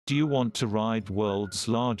Do you want to ride world's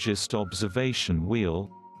largest observation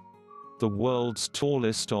wheel? The world's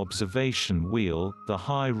tallest observation wheel, the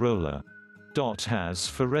High Roller, has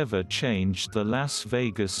forever changed the Las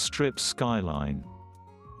Vegas Strip skyline.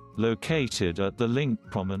 Located at the Linq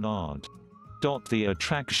Promenade. The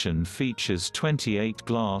attraction features 28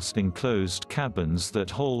 glass enclosed cabins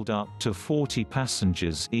that hold up to 40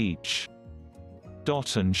 passengers each.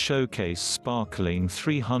 And showcase sparkling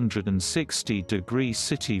 360-degree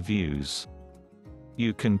city views.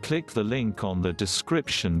 You can click the link on the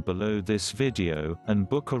description below this video, and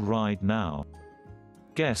book a ride now.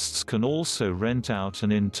 Guests can also rent out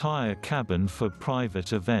an entire cabin for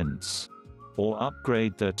private events. Or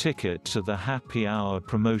upgrade their ticket to the Happy Hour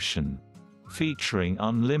promotion, featuring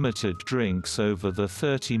unlimited drinks over the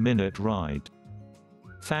 30-minute ride.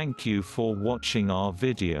 Thank you for watching our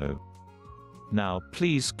video. Now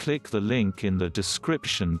please click the link in the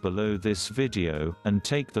description below this video, and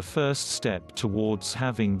take the first step towards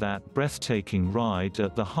having that breathtaking ride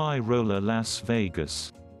at the High Roller Las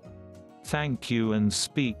Vegas. Thank you and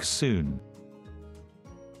speak soon.